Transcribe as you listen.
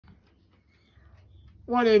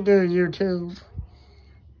What do you do, YouTube?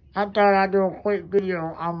 I thought I'd do a quick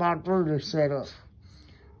video on my Brooder setup.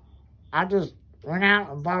 I just went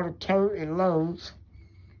out and bought a tote at Lowe's,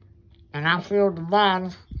 and I filled the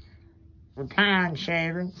bottom with pine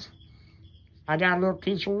shavings. I got a little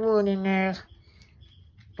piece of wood in there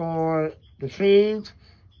for the feed,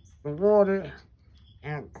 the water,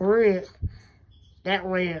 and grit. That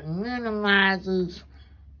way it minimizes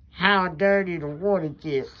how dirty the water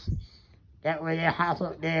gets. That way they hop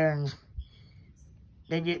up there and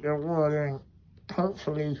they get their water, and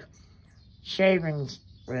hopefully shavings,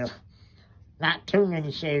 well, not too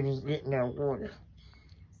many shavings getting their water.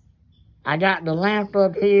 I got the lamp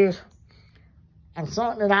up here, and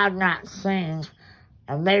something that I've not seen,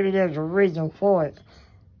 and maybe there's a reason for it,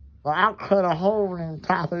 but I cut a hole in the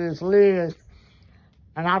top of this lid,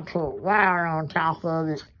 and I put wire on top of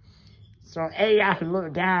it, so A, I could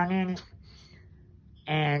look down in it,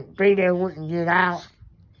 and B, they wouldn't get out.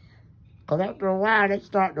 Because after a while, they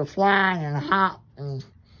start to fly and hop, and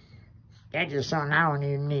that's just something I don't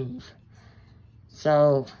even need.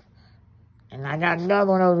 So, and I got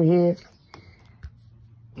another one over here.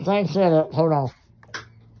 Same setup, hold on.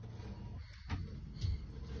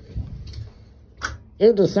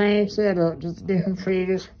 It's the same setup, just different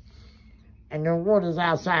feeders. And the water's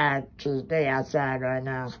outside, to this day outside right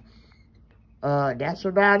now. That's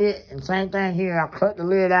about it. And same thing here, I cut the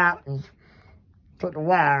lid out and put the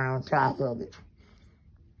wire on top of it.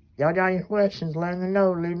 Y'all got any questions, let me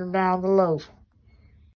know. Leave them down below.